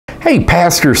Hey,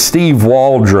 Pastor Steve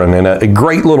Waldron, in a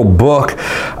great little book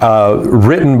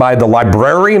written by the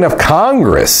Librarian of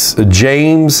Congress,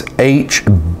 James H.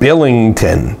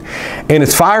 Billington. And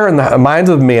it's Fire in the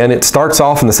Minds of Men. It starts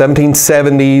off in the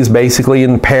 1770s, basically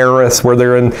in Paris, where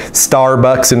they're in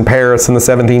Starbucks in Paris in the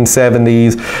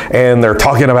 1770s, and they're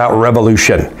talking about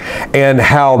revolution and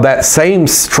how that same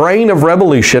strain of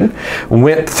revolution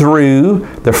went through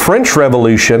the French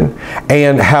Revolution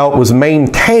and how it was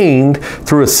maintained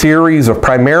through a series of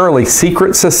primarily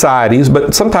secret societies,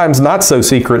 but sometimes not so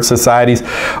secret societies,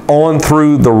 on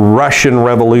through the Russian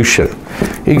Revolution.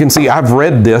 You can see I've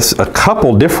read this a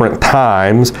couple different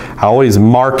times. I always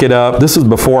mark it up. This is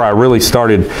before I really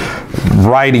started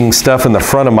writing stuff in the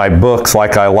front of my books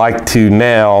like I like to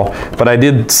now, but I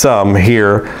did some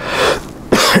here.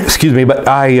 Excuse me, but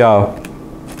I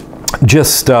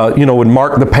just, would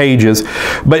mark the pages.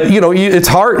 But, it's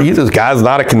hard. This guy's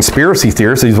not a conspiracy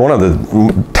theorist. He's one of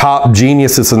the top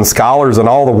geniuses and scholars in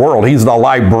all the world. He's the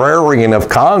Librarian of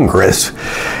Congress.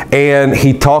 And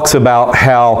he talks about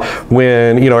how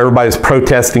when, everybody's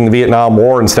protesting the Vietnam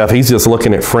War and stuff, he's just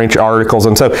looking at French articles.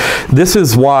 And so this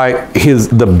is why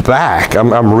the back,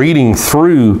 I'm reading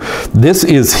through, this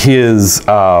is his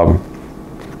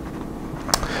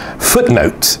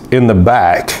footnotes in the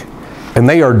back. And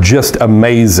they are just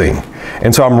amazing.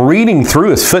 And so I'm reading through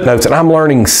his footnotes and I'm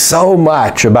learning so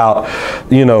much about,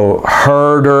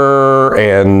 Herder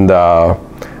and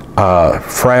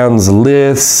Franz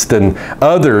Liszt and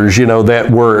others,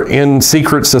 that were in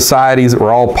secret societies that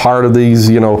were all part of these,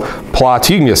 plots.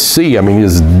 You can just see,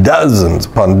 there's dozens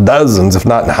upon dozens, if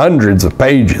not hundreds of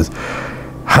pages,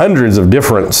 hundreds of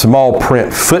different small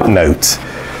print footnotes.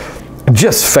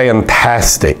 Just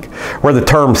fantastic. Where the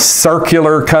term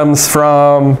circular comes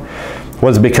from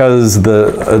was because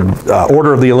the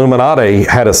Order of the Illuminati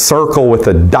had a circle with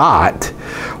a dot,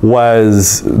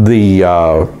 was the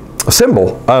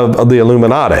symbol of the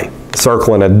Illuminati,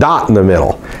 circle and a dot in the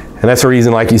middle. And that's the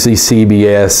reason, like you see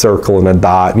CBS, circle and a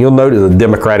dot. And you'll notice the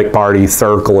Democratic Party,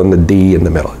 circle and the D in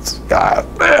the middle. It's,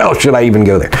 well, should I even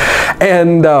go there?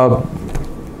 And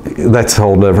that's a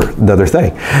whole other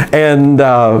thing. And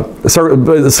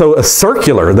so a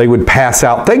circular, they would pass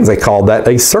out things. They called that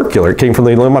a circular. It came from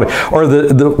the Illuminati. Or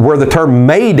where the term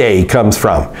May Day comes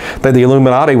from. That the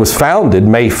Illuminati was founded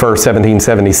May 1st,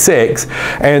 1776.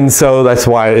 And so that's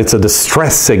why it's a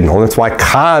distress signal. And that's why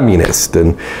communists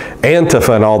and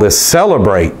Antifa and all this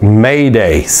celebrate May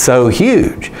Day so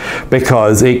huge,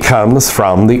 because it comes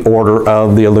from the Order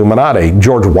of the Illuminati.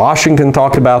 George Washington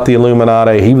talked about the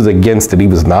Illuminati. He was against it. He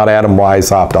was not Adam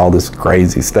Weishaupt, all this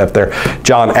crazy stuff there.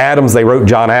 John Adams, they wrote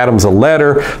John Adams a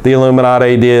letter, the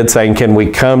Illuminati did, saying, can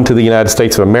we come to the United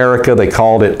States of America? They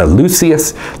called it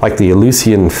Eleusis, like the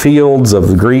Eleusinian fields of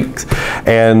the Greeks.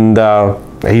 And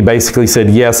he basically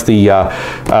said, yes, the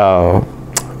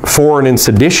Foreign and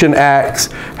Sedition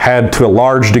Acts had to a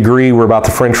large degree were about the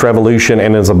French Revolution,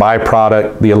 and as a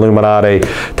byproduct, the Illuminati.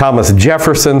 Thomas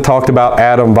Jefferson talked about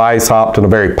Adam Weishaupt in a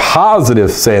very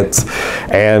positive sense,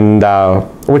 and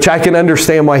which I can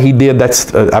understand why he did.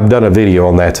 That's I've done a video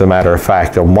on that, as a matter of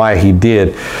fact, on why he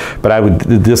did, but I would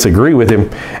disagree with him.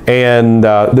 And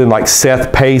then like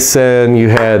Seth Payson, you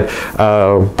had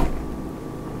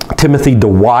Timothy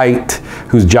Dwight,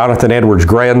 who's Jonathan Edwards'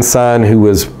 grandson, who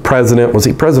was president, was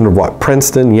he president of what?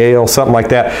 Princeton, Yale, something like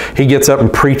that. He gets up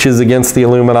and preaches against the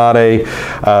Illuminati.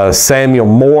 Samuel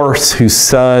Morse, whose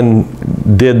son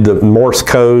did the Morse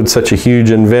code, such a huge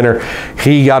inventor,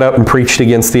 he got up and preached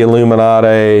against the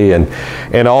Illuminati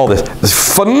and all this.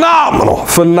 This phenomenal,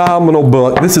 phenomenal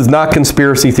book. This is not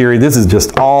conspiracy theory. This is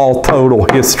just all total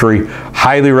history.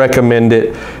 Highly recommend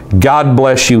it. God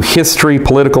bless you. History,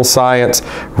 political science,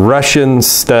 Russian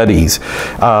studies.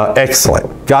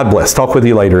 Excellent. God bless. Talk with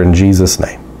you later in Jesus'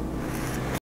 name.